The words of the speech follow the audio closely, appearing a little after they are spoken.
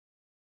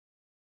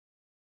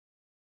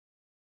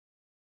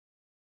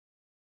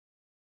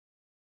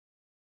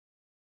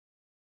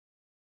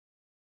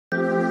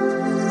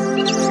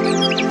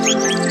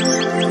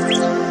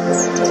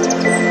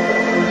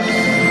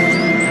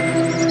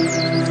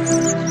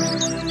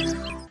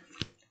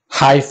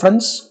Hi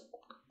friends,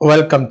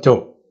 welcome to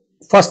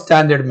first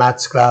standard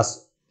maths class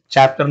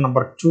chapter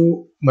number 2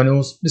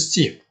 Manu's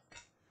Mischief.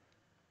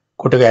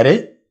 കൂട്ടുകാരെ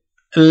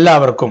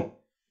എല്ലാവർക്കും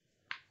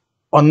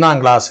ഒന്നാം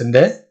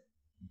ക്ലാസ്സിന്റെ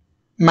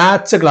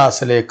മാത്സ്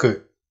ക്ലാസ്സിലേക്ക്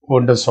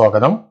വീണ്ടും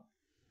സ്വാഗതം.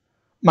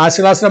 മാത്സ്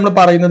ക്ലാസ്സിൽ നമ്മൾ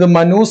പറയുന്നത്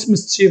Manu's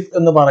Mischief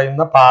എന്ന്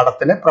പറയുന്ന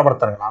പാഠത്തിലെ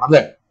പ്രവർത്തനങ്ങളാണ്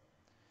അല്ലേ.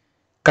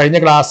 കഴിഞ്ഞ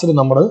ക്ലാസ്സിൽ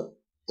നമ്മൾ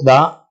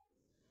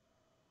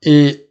ഈ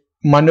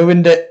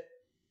മനുവിന്റെ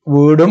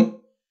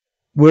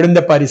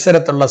വീടിന്റെ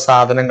പരിസരത്തുള്ള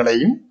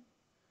സാധനങ്ങളെയും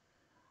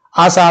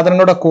ആ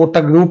സാധനങ്ങളുടെ കൂട്ട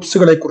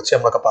ഗ്രൂപ്പ്സുകളെ കുറിച്ച്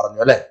നമ്മളൊക്കെ പറഞ്ഞു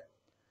അല്ലെ.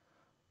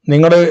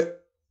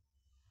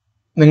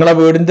 നിങ്ങളെ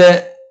വീടിന്റെ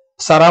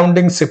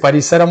സറൗണ്ടിങ്സ്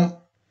പരിസരം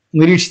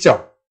നിരീക്ഷിച്ചോ?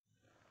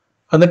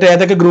 എന്നിട്ട്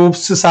ഏതൊക്കെ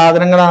ഗ്രൂപ്പ്സ്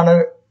സാധനങ്ങളാണ്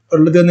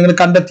ഉള്ളത് നിങ്ങൾ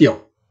കണ്ടെത്തിയോ?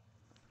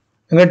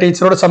 നിങ്ങൾ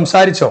ടീച്ചറോട്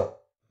സംസാരിച്ചോ?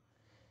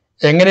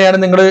 എങ്ങനെയാണ്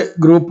നിങ്ങൾ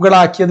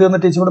ഗ്രൂപ്പുകളാക്കിയത് എന്ന്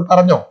ടീച്ചറോട്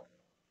പറഞ്ഞോ?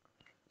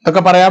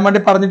 ഇതൊക്കെ പറയാൻ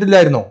വേണ്ടി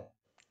പറഞ്ഞിട്ടില്ലായിരുന്നോ?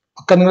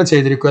 ഒക്കെ നിങ്ങൾ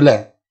ചെയ്തിരിക്കും അല്ലെ.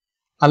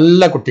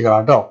 നല്ല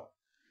കുട്ടികളാട്ടോ.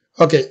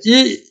 ഓക്കെ, ഈ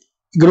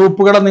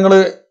ഗ്രൂപ്പുകളെ നിങ്ങൾ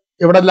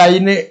ഇവിടെ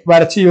ലൈന്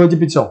വരച്ച്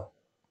യോജിപ്പിച്ചോ?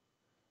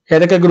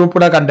 ഏതൊക്കെ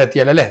ഗ്രൂപ്പുകളെ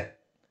കണ്ടെത്തിയല്ലേ?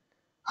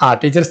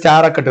 ടീച്ചർ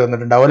സ്റ്റാർ ഒക്കെ ഇട്ട്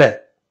തന്നിട്ടുണ്ടാവും അല്ലെ.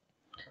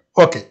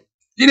 ഓക്കെ,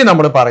 ഇനി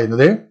നമ്മൾ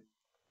പറയുന്നത്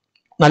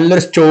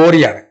നല്ലൊരു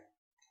സ്റ്റോറിയാണ്.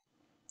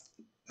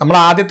 നമ്മൾ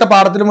ആദ്യത്തെ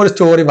പാഠത്തിലും ഒരു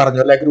സ്റ്റോറി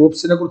പറഞ്ഞു അല്ലെ,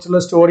 ഗ്രൂപ്പ്സിനെ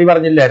കുറിച്ചുള്ള സ്റ്റോറി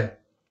പറഞ്ഞില്ലായിരുന്നു.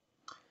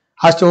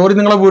 ആ സ്റ്റോറി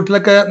നിങ്ങളെ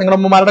വീട്ടിലൊക്കെ നിങ്ങളുടെ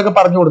അമ്മമാരുടെ ഒക്കെ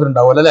പറഞ്ഞു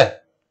കൊടുത്തിട്ടുണ്ടാവും അല്ലെ.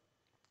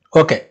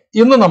 ഓക്കെ,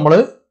 ഇന്ന്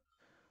നമ്മുടെ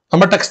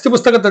ടെക്സ്റ്റ്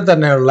പുസ്തകത്തിൽ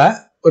തന്നെയുള്ള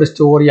ഒരു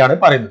സ്റ്റോറിയാണ്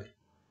പറയുന്നത്.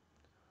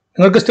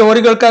 നിങ്ങൾക്ക് സ്റ്റോറി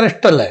കേൾക്കാൻ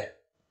ഇഷ്ടമല്ലേ?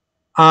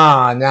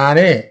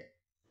 ഞാന്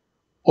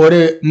ഒരു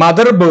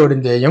മദർ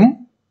ബേർഡിന്റെയും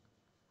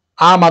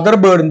ആ മദർ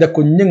ബേർഡിന്റെ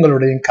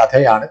കുഞ്ഞുങ്ങളുടെയും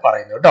കഥയാണ്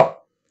പറയുന്നത് കേട്ടോ.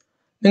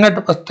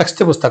 നിങ്ങളുടെ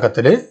ടെക്സ്റ്റ്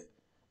പുസ്തകത്തിൽ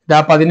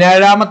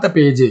 17ാമത്തെ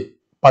പേജ്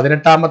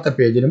 18ാമത്തെ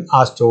പേജിലും ആ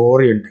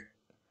സ്റ്റോറി ഉണ്ട്.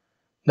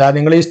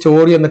 നിങ്ങൾ ഈ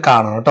സ്റ്റോറി ഒന്ന്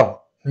കാണണം കേട്ടോ.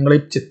 നിങ്ങൾ ഈ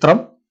ചിത്രം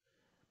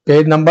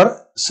പേജ് നമ്പർ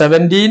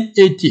 17,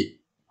 18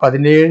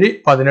 17,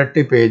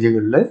 18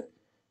 പേജുകളിൽ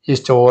ഈ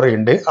സ്റ്റോറി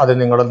ഉണ്ട്. അത്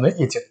നിങ്ങളൊന്ന്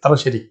ഈ ചിത്രം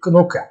ശരിക്കും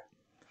നോക്കുക.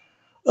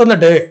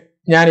 എന്നിട്ട്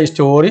ഞാൻ ഈ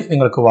സ്റ്റോറി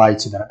നിങ്ങൾക്ക്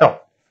വായിച്ചു തരാം കേട്ടോ.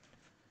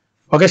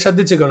 ഓക്കെ,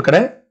 ശ്രദ്ധിച്ച് കേൾക്കണേ.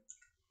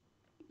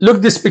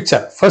 Look this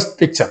picture. First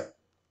picture.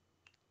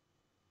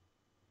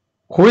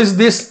 Who is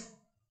this?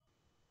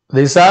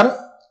 These are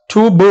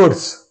 2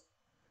 birds.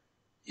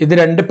 ഇത്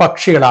 2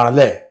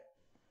 പക്ഷികളാണല്ലേ.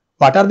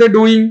 What are they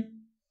doing?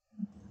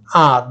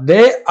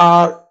 They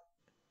are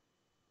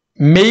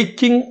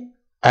making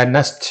A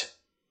nest.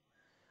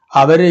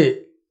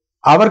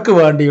 അവർക്ക്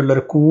വേണ്ടിയുള്ള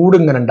ഒരു കൂട്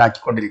ഇങ്ങനെ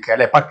ഉണ്ടാക്കിക്കൊണ്ടിരിക്കുക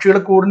അല്ലെ. പക്ഷികൾ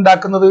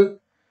കൂടുണ്ടാക്കുന്നത്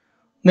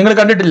നിങ്ങൾ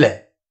കണ്ടിട്ടില്ലേ?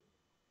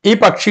 ഈ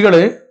പക്ഷികൾ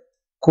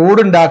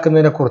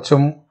കൂടുണ്ടാക്കുന്നതിനെ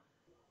കുറിച്ചും,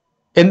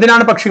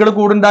 എന്തിനാണ് പക്ഷികൾ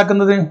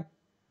കൂടുണ്ടാക്കുന്നത്?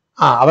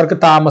 അവർക്ക്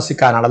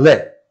താമസിക്കാനാണല്ലേ.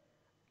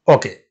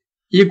 ഓക്കെ,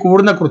 ഈ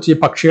കൂടിനെ കുറിച്ച്, ഈ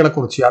പക്ഷികളെ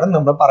കുറിച്ചാണ്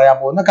നമ്മൾ പറയാൻ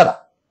പോകുന്ന കഥ.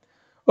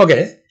 Okay,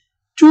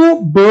 2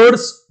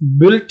 birds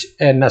built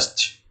a nest.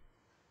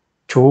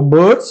 2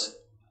 birds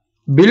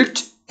built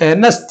a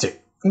nest.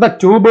 എന്താ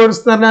 2 birds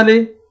എന്ന് പറഞ്ഞാല്?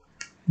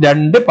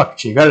 2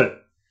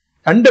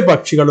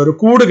 പക്ഷികൾ ഒരു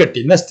കൂട്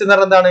കെട്ടി. നെസ്റ്റ് എന്ന്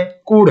പറഞ്ഞാൽ എന്താണ്?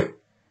 കൂട്.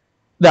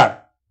 ഇതാണ്.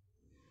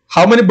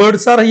 How many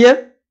birds are here?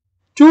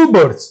 2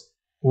 birds.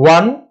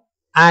 1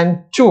 and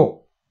 2.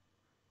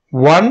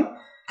 1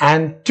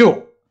 and 2.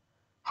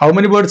 How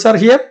many birds are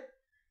here?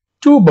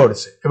 2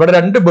 birds. ഇവിടെ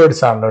 2 birds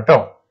ആണല്ലോ കേട്ടോ.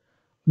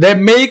 They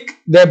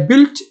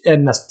built a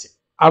nest.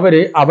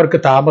 അവർക്ക്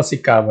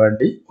താമസിക്കാൻ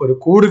വേണ്ടി ഒരു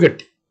കൂട്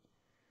കെട്ടി.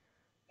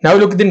 Now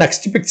look at the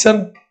next picture.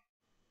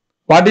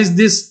 What is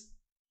this?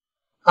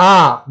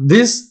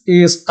 This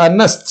is a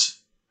nest.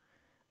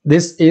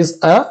 This is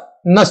a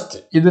nest.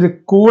 ഇതൊരു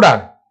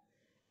കൂടാണ്.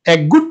 A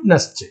good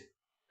nest.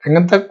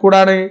 എങ്ങനത്തെ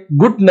കൂടാണ്?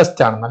 ഗുഡ്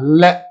നെസ്റ്റ് ആണ്.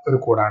 നല്ല ഒരു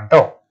കൂടാണ്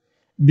കേട്ടോ.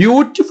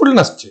 Beautiful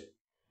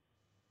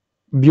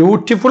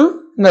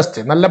nest.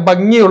 നല്ല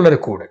ഭംഗിയുള്ളൊരു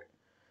കൂട്.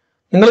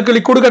 നിങ്ങൾ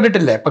കിളിക്കൂട്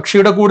കണ്ടിട്ടില്ലേ?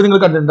 പക്ഷിയുടെ കൂട് നിങ്ങൾ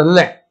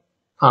കണ്ടിട്ടുണ്ടല്ലേ?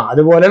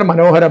 അതുപോലെ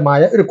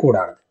മനോഹരമായ ഒരു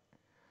കൂടാണ്.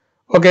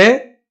 Okay,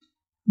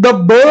 the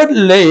bird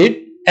laid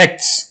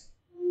eggs.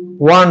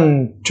 1,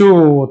 2,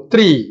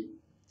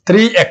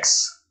 3 eggs.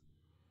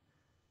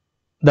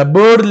 The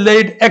bird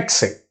laid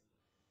eggs.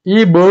 ഈ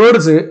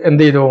ബേർഡ്സ്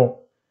എന്ത് ചെയ്തു?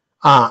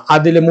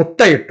 അതിൽ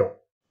മുട്ടയിട്ടു.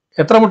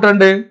 എത്ര മുട്ട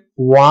ഉണ്ട്?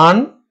 1,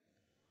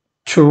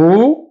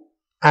 2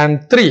 and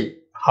 3.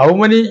 How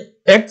many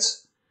eggs?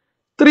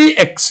 3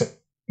 eggs.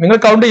 നിങ്ങൾ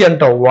കൗണ്ട് ചെയ്യാൻ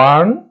കേട്ടോ.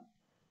 1,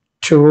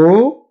 2,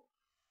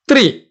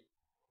 3.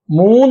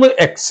 3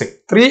 eggs.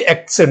 3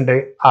 eggs ഉണ്ട്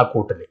ആ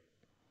കൂട്ടില്.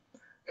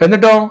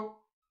 എന്നിട്ടോ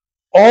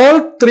all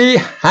 3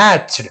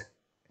 hatched.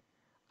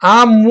 ആ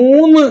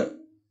 3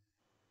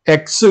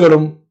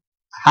 എഗ്സുകളും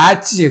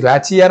ഹാച്ച് ചെയ്തു.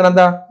 ഹാച്ച് ചെയ്യാൻ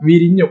എന്താ?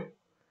 വിരിഞ്ഞു.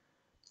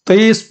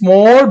 3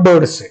 small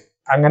birds.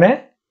 അങ്ങനെ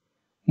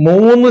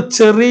 3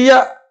 ചെറിയ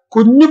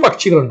കുഞ്ഞു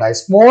പക്ഷികളുണ്ടായി.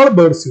 സ്മോൾ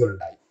ബേർഡ്സുകൾ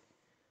ഉണ്ടായി.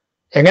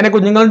 എങ്ങനെ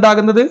കുഞ്ഞുങ്ങൾ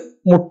ഉണ്ടാകുന്നത്?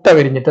 മുട്ട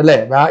വിരിഞ്ഞിട്ടല്ലേ.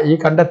 ഈ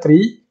കണ്ട 3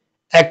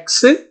 eggs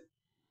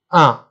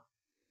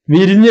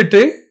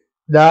വിരിഞ്ഞിട്ട്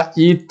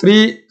ഈ 3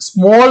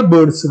 സ്മോൾ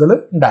ബേർഡ്സുകൾ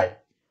ഉണ്ടായി.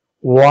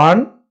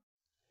 1,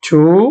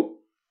 2,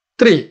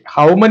 3.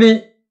 How many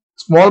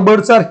small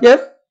birds are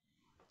here?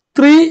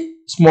 3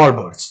 small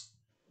birds.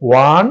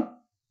 1,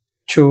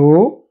 2,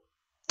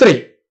 3.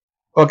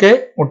 Okay,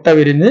 മുട്ട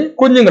വിരിഞ്ഞ്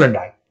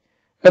കുഞ്ഞുങ്ങളുണ്ടായി.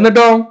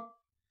 എന്നിട്ടോ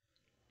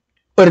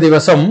ഒരു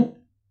ദിവസം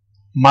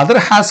മദർ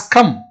ഹാസ്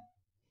കം,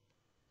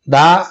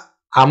 ദാ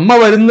അമ്മ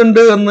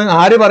വരുന്നുണ്ട് എന്ന്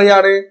ആര്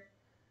പറയാണ്?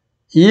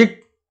 ഈ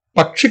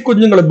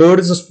പക്ഷിക്കുഞ്ഞുങ്ങൾ,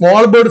 ബേർഡ്സ്,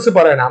 സ്മോൾ ബേർഡ്സ്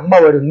പറയണം അമ്മ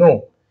വരുന്നു.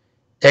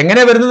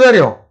 എങ്ങനെ വരുന്നത്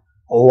അറിയോ?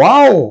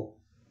 വാവ്,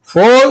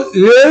 4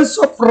 ears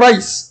of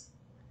rice.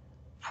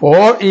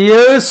 4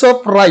 ears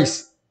of rice.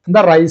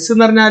 എന്താ റൈസ്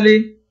എന്ന് പറഞ്ഞാല്?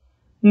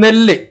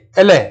 നെല്ല്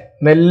അല്ലെ,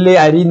 നെല്ല്,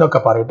 അരി എന്നൊക്കെ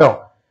പറയും കേട്ടോ.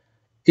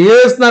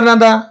 ഇയേഴ്സ് എന്ന് പറഞ്ഞാൽ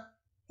എന്താ?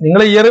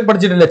 നിങ്ങൾ ഇയർ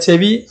പഠിച്ചിട്ടില്ല,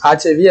 ചെവി. ആ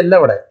ചെവി അല്ല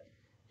ഇവിടെ.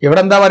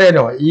 ഇവിടെ എന്താ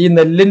പറയാനോ, ഈ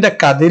നെല്ലിന്റെ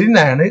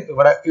കതിരിനാണ്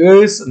ഇവിടെ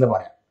ഇയേഴ്സ് എന്ന്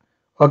പറയാം.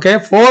 Okay,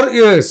 4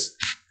 ears,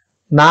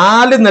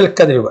 4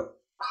 നെൽക്കതിരുകൾ.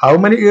 How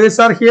many years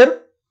are here?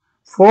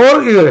 4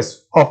 ears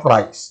of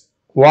rice.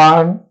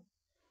 1,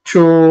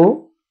 2,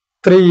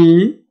 3,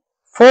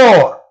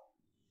 4.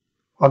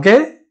 Okay,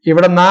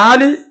 ഇവിടെ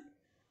 4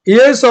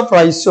 ഇയേഴ്സ് ഓഫ്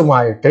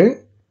റൈസുമായിട്ട്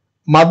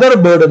മദർ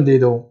ബേർഡ് എന്ത്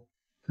ചെയ്തു?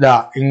 ഇതാ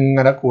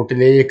ഇങ്ങനെ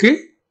കൂട്ടിലേക്ക്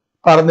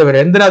പറന്നു വരും.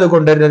 എന്തിനാ അത്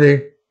കൊണ്ടുവരുന്നത്?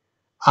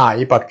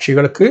 ഈ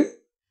പക്ഷികൾക്ക്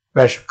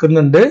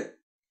വിശക്കുന്നുണ്ട്,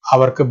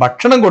 അവർക്ക്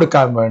ഭക്ഷണം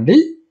കൊടുക്കാൻ വേണ്ടി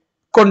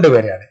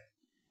കൊണ്ടുവരികയാണ്.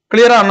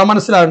 ക്ലിയർ ആണോ?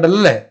 മനസ്സിലാവുണ്ടല്ലോ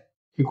അല്ലേ?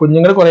 ഈ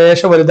കുഞ്ഞുങ്ങൾ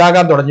കുറേശ്ശെ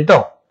വലുതാകാൻ തുടങ്ങിട്ടോ.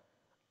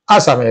 ആ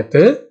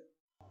സമയത്ത്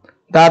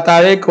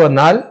താഴേക്ക്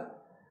വന്നാൽ,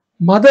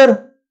 mother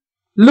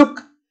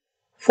look,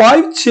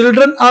 5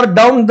 children are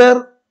down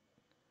there.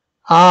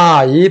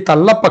 ഈ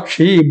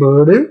തള്ളപ്പക്ഷി, ഈ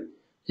ബേർഡ്,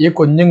 ഈ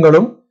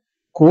കുഞ്ഞുങ്ങളും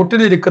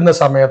കൂട്ടിലിരിക്കുന്ന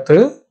സമയത്ത്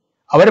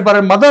അവർ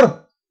പറയും, മദർ,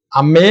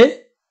 അമ്മേ,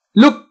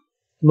 ലുക്ക്,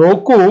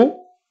 നോക്കൂ,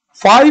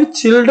 5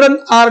 children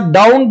are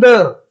down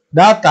there.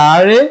 ദാ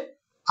താഴെ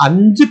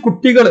 5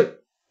 കുട്ടികള്.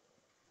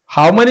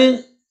 How many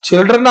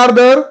children are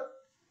there?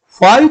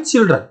 5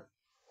 children.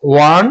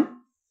 1,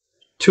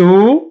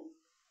 2,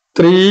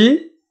 3,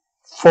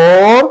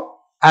 4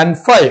 and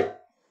 5.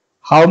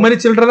 How many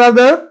children are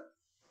there?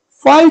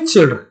 5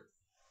 children.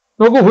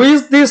 നോക്കൂ, who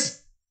is this?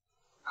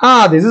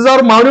 This is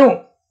our Manu.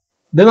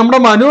 ഇത് നമ്മുടെ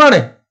മനു ആണ്.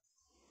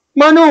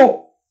 മനു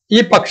ഈ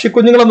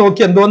പക്ഷിക്കുഞ്ഞുങ്ങളെ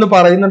നോക്കി എന്തോന്ന്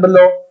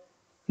പറയുന്നുണ്ടല്ലോ.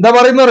 എന്താ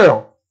പറയുന്നറിയോ?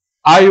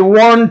 I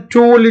want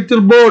 2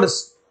 little birds.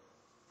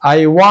 I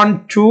want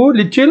 2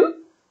 little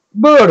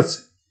birds.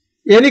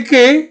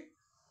 എനിക്ക്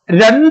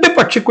 2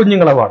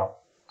 പക്ഷിക്കുഞ്ഞുങ്ങളെ വേണം.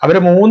 അവര്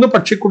 3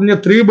 പക്ഷിക്കുഞ്ഞ്,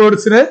 3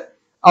 ബേർഡ്സിനെ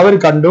അവർ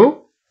കണ്ടു.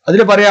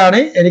 അതിൽ പറയാണ്,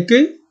 എനിക്ക്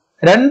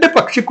 2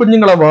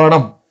 പക്ഷിക്കുഞ്ഞുങ്ങളെ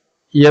വേണം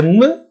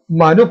എന്ന്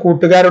മനു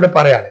കൂട്ടുകാരോട്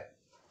പറയാണ്.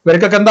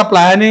 ഇവർക്കൊക്കെ എന്താ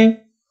പ്ലാന്?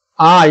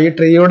 ഈ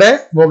ട്രീയുടെ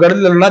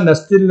മുകളിലുള്ള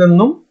നെസ്റ്റിൽ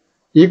നിന്നും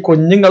ഈ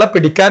കുഞ്ഞുങ്ങളെ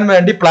പിടിക്കാൻ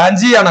വേണ്ടി പ്ലാൻ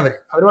ചെയ്യാണ്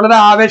അവർ വളരെ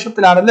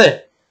ആവേശത്തിലാണല്ലേ,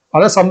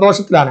 വളരെ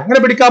സന്തോഷത്തിലാണ്. അങ്ങനെ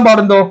പിടിക്കാൻ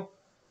പാടുണ്ടോ?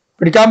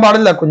 പിടിക്കാൻ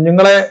പാടില്ല.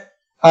 കുഞ്ഞുങ്ങളെ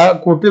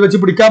കൂട്ടിൽ വെച്ച്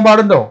പിടിക്കാൻ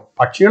പാടുണ്ടോ?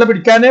 പക്ഷികളെ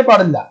പിടിക്കാനേ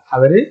പാടില്ല.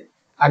 അവര്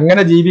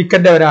അങ്ങനെ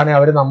ജീവിക്കേണ്ടവരാണ്.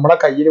 അവര് നമ്മളെ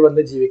കയ്യിൽ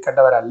വന്ന്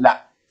ജീവിക്കേണ്ടവരല്ല,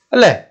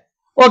 അല്ലേ?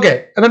 ഓക്കെ,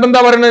 എന്നിട്ട്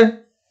എന്താ പറയുന്നത്?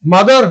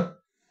 Mother,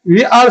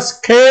 V R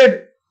scared.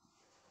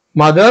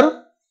 Mother,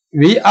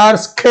 V R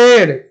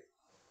scared.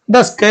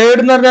 എന്താ സ്കേഡ്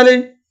എന്ന് പറഞ്ഞാല്?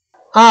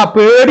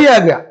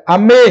 പേടിയാകുക.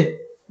 അമ്മേ,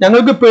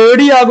 ഞങ്ങൾക്ക്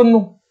പേടിയാകുന്നു.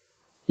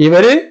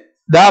 ഇവര്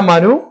ദാ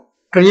മനു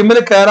ട്രീമിൽ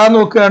കയറാൻ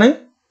നോക്കുകയാണ്.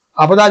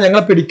 അപ്പൊ ദാ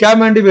ഞങ്ങളെ പിടിക്കാൻ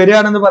വേണ്ടി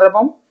വരികയാണെന്ന്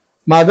പറയുമ്പം,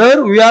 mother,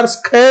 V R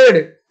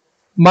scared.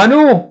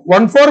 Manu,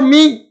 1 for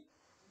me.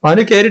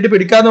 Manu കയറിയിട്ട്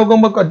പിടിക്കാൻ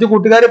നോക്കുമ്പോ മറ്റു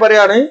കൂട്ടുകാർ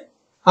പറയാണ്,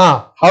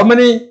 how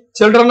many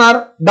children are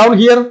down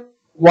here?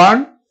 1,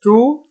 2,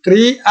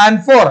 3 and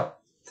 4.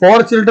 4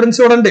 children's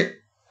ഇവിടെ ഉണ്ട്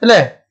അല്ലേ?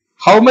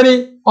 How many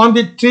on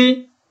the tree?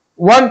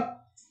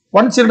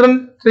 1 children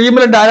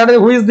ട്രീമിലുണ്ട്. ആരാണ്?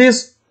 Who is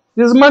this?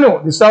 This Manu.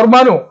 This അവർ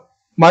മനു.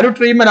 മനു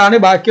ട്രീമലാണ്.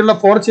 ബാക്കിയുള്ള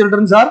 4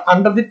 children's are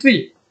under the tree.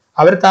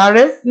 അവർ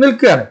താഴെ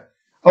നിൽക്കുകയാണ്.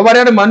 അപ്പൊ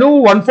പറയാണ്, മനു,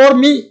 1 for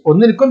me.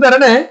 ഒന്ന് എനിക്കും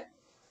തരണേ.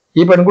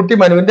 ഈ പെൺകുട്ടി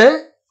മനുവിന്റെ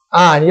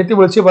അനിയത്തി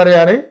വിളിച്ച്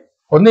പറയാണ്,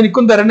 ഒന്ന്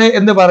എനിക്കും തരണേ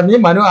എന്ന് പറഞ്ഞ്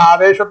മനു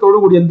ആവേശത്തോടു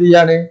കൂടി എന്ത്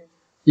ചെയ്യാണ്?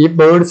 ഈ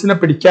ബേർഡ്സിനെ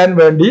പിടിക്കാൻ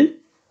വേണ്ടി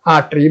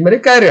ട്രീമിൽ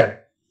കയറുകയാണ്.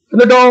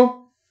 എന്നിട്ടോ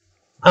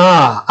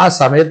ആ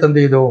സമയത്ത് എന്ത്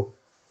ചെയ്തു?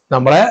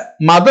 നമ്മളെ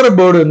മദർ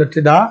ബേർഡ് വന്നിട്ട്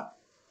ഇതാ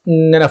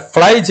ഇങ്ങനെ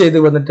ഫ്ലൈ ചെയ്ത്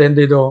വന്നിട്ട് എന്ത്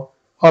ചെയ്തു?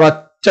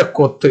 ഒരൊറ്റ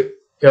കൊത്ത്.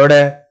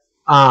 എവിടെ?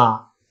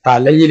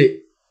 തലയില്.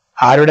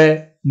 ആരുടെ?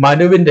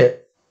 മനുവിന്റെ.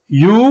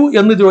 യു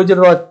എന്ന്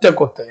ചോദിച്ചിട്ട് ഒറ്റ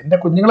കൊത്ത്. എന്റെ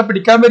കുഞ്ഞുങ്ങളെ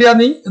പിടിക്കാൻ വരിക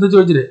നീ എന്ന്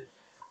ചോദിച്ചിട്ട്.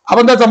 അപ്പൊ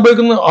എന്താ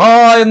സംഭവിക്കുന്നു?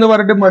 എന്ന്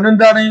പറഞ്ഞിട്ട് മനു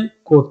എന്താണ്?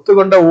 കൊത്ത്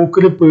കൊണ്ട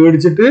ഊക്കില്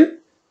പേടിച്ചിട്ട്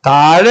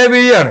താഴെ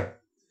വീഴാണ്,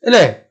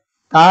 അല്ലേ?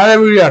 താഴെ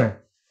വീഴാണ്.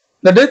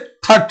 എന്നിട്ട്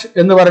തട്ട്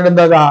എന്ന്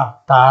പറഞ്ഞിട്ട് എന്താ?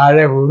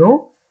 താഴെ വീണു.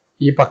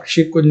 ഈ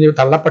പക്ഷിക്കുഞ്ഞ്,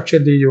 തള്ളപ്പക്ഷി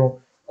എന്ത് ചെയ്യും?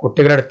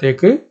 കുട്ടികളുടെ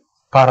അടുത്തേക്ക്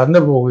പറന്നു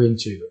പോവുകയും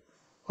ചെയ്തു.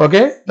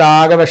 ഓക്കെ,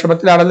 ആകെ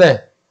വിഷമത്തിലാണല്ലേ.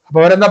 അപ്പൊ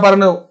അവരെന്താ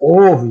പറയുന്നത്?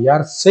 V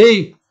R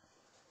safe.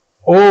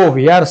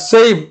 V R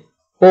safe.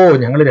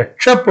 ഞങ്ങൾ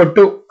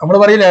രക്ഷപ്പെട്ടു. നമ്മൾ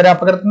പറയില്ലേ,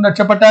 അപകടത്തിൽ നിന്ന്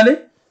രക്ഷപ്പെട്ടാല്?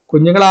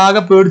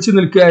 കുഞ്ഞുങ്ങളാകെ പേടിച്ചു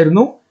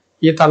നിൽക്കുകയായിരുന്നു.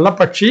 ഈ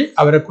തള്ളപ്പക്ഷി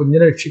അവരെ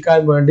കുഞ്ഞിനെ രക്ഷിക്കാൻ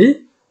വേണ്ടി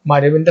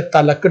മനുവിന്റെ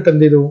തലക്കിട്ട്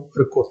എന്ത് ചെയ്തു?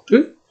 ഒരു കൊത്ത്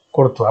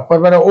കൊടുത്തു. അപ്പൊ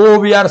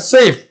V R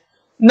safe.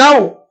 Now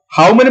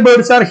how many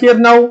birds are here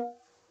now?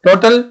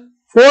 Total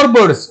 4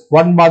 birds.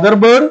 1 mother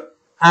bird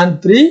and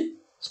 3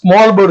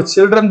 small birds,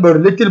 children bird,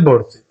 little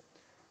birds.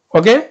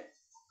 Okay,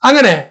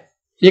 അങ്ങനെ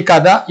ഈ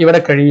കഥ ഇവിടെ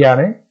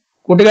കഴിയാണ്.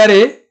 കൂട്ടുകാരെ,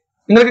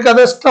 നിങ്ങൾക്ക് കഥ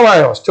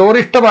ഇഷ്ടമായോ? സ്റ്റോറി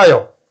ഇഷ്ടമായോ?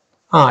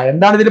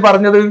 എന്താണ് ഇതിൽ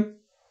പറഞ്ഞത്?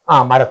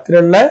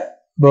 മരത്തിലുള്ള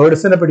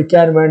ബേർഡ്സിനെ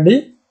പിടിക്കാൻ വേണ്ടി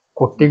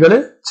കുട്ടികൾ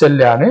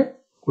ചെല്ലാണ്.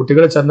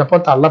 കുട്ടികൾ ചെന്നപ്പോൾ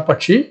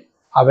തള്ളപ്പക്ഷി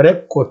അവരെ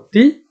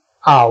കൊത്തി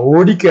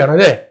ഓടിക്കുകയാണ്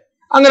അല്ലേ.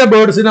 അങ്ങനെ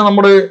ബേർഡ്സിനെ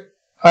നമ്മൾ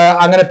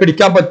അങ്ങനെ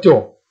പിടിക്കാൻ പറ്റുമോ?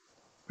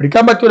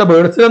 പിടിക്കാൻ പറ്റൂല.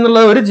 ബേർഡ്സിൽ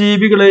എന്നുള്ള ഒരു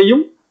ജീവികളെയും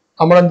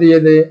നമ്മൾ എന്ത്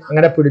ചെയ്ത്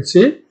അങ്ങനെ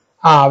പിടിച്ച്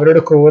അവരോട്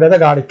ക്രൂരത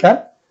കാണിക്കാൻ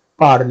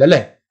പാടില്ല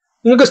അല്ലേ.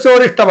 നിങ്ങൾക്ക്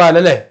സ്റ്റോറി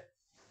ഇഷ്ടമായല്ലേ?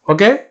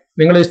 ഓക്കെ,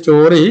 നിങ്ങൾ ഈ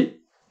സ്റ്റോറി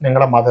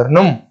നിങ്ങളുടെ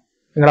മദറിനും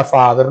നിങ്ങളുടെ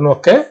ഫാദറിനും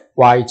ഒക്കെ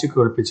വായിച്ച്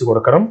കേൾപ്പിച്ചു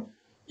കൊടുക്കണം.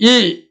 ഈ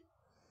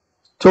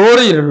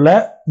സ്റ്റോറിയിലുള്ള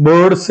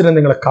ബേർഡ്സിനെ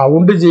നിങ്ങൾ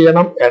കൗണ്ട്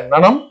ചെയ്യണം,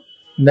 എണ്ണണം,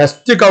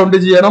 നെസ്റ്റ് കൗണ്ട്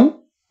ചെയ്യണം,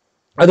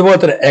 അതുപോലെ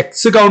തന്നെ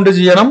എക്സ് കൗണ്ട്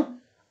ചെയ്യണം,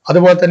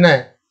 അതുപോലെ തന്നെ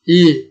ഈ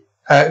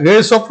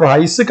ഗേഴ്സ് ഓഫ്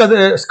റൈസ്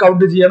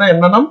കൗണ്ട് ചെയ്യണം,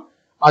 എണ്ണണം,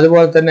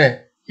 അതുപോലെ തന്നെ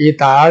ഈ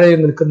താഴെ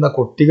നിൽക്കുന്ന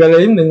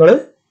കുട്ടികളെയും നിങ്ങൾ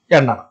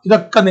എണ്ണണം.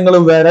 ഇതൊക്കെ നിങ്ങൾ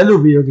വിരൽ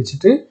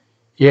ഉപയോഗിച്ചിട്ട്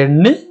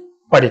എണ്ണി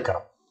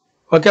പഠിക്കണം.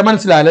 ഓക്കെ,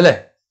 മനസ്സിലായല്ലേ?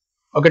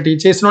 ഓക്കെ,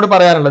 ടീച്ചേഴ്സിനോട്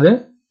പറയാനുള്ളത്,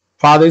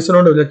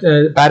 ഫാദേഴ്സിനോടും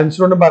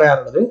പാരൻസിനോടും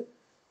പറയാനുള്ളത്,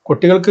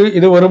 കുട്ടികൾക്ക്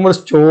ഇത് വെറും ഒരു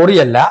സ്റ്റോറി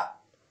അല്ല.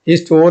 ഈ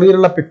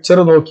സ്റ്റോറിയിലുള്ള പിക്ചർ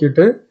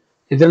നോക്കിയിട്ട്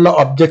ഇതിലുള്ള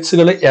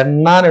ഒബ്ജക്ട്സുകൾ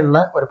എണ്ണാനുള്ള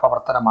ഒരു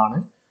പ്രവർത്തനമാണ്.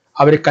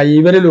 അവർ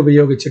കൈവിരൽ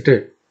ഉപയോഗിച്ചിട്ട്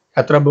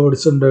എത്ര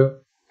ബേർഡ്സ് ഉണ്ട്,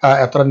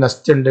 എത്ര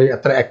നെസ്റ്റ് ഉണ്ട്,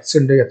 എത്ര എക്സ്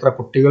ഉണ്ട്, എത്ര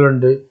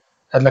കുട്ടികളുണ്ട്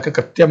എന്നൊക്കെ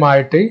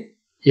കൃത്യമായിട്ട്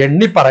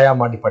എണ്ണി പറയാൻ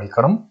വേണ്ടി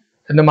പഠിക്കണം.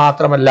 എന്ന്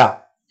മാത്രമല്ല,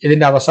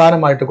 ഇതിന്റെ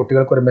അവസാനമായിട്ട്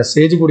കുട്ടികൾക്ക് ഒരു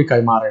മെസ്സേജ് കൂടി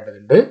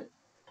കൈമാറേണ്ടതുണ്ട്.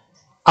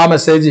 ആ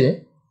മെസ്സേജ്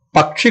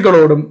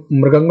പക്ഷികളോടും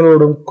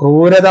മൃഗങ്ങളോടും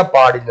ക്രൂരത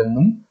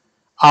പാടില്ലെന്നും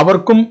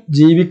അവർക്കും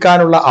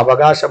ജീവിക്കാനുള്ള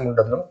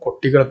അവകാശമുണ്ടെന്നും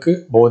കുട്ടികൾക്ക്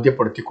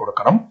ബോധ്യപ്പെടുത്തി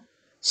കൊടുക്കണം.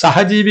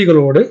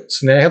 സഹജീവികളോട്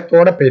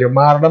സ്നേഹത്തോടെ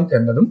പെരുമാറണം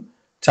എന്നതും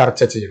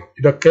ചർച്ച ചെയ്യണം.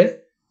 ഇതൊക്കെ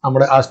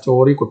നമ്മൾ ആ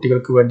സ്റ്റോറി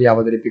കുട്ടികൾക്ക് വേണ്ടി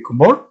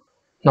അവതരിപ്പിക്കുമ്പോൾ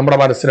നമ്മുടെ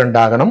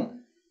മനസ്സിലുണ്ടാകണം.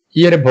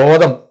 ഈ ഒരു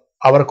ബോധം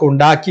അവർക്ക്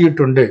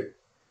ഉണ്ടാക്കിയിട്ടുണ്ട്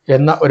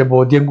എന്ന ഒരു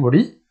ബോധ്യം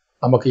കൂടി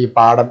നമുക്ക്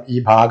ഈ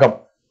ഭാഗം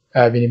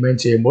വിനിമയം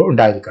ചെയ്യുമ്പോൾ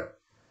ഉണ്ടായിരിക്കണം.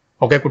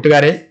 ഓക്കെ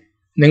കൂട്ടുകാരെ,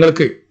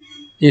 നിങ്ങൾക്ക്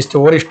ഈ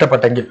സ്റ്റോറി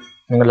ഇഷ്ടപ്പെട്ടെങ്കിൽ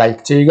നിങ്ങൾ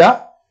ലൈക്ക് ചെയ്യുക,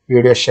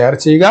 വീഡിയോ ഷെയർ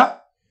ചെയ്യുക,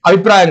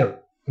 അഭിപ്രായങ്ങൾ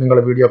നിങ്ങൾ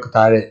വീഡിയോക്ക്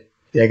താഴെ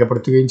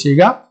രേഖപ്പെടുത്തുകയും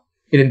ചെയ്യുക.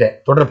 ഇതിന്റെ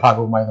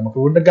തുടർഭാഗവുമായി നമുക്ക്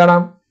വീണ്ടും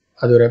കാണാം.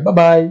 അതുവരെ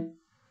ബൈ.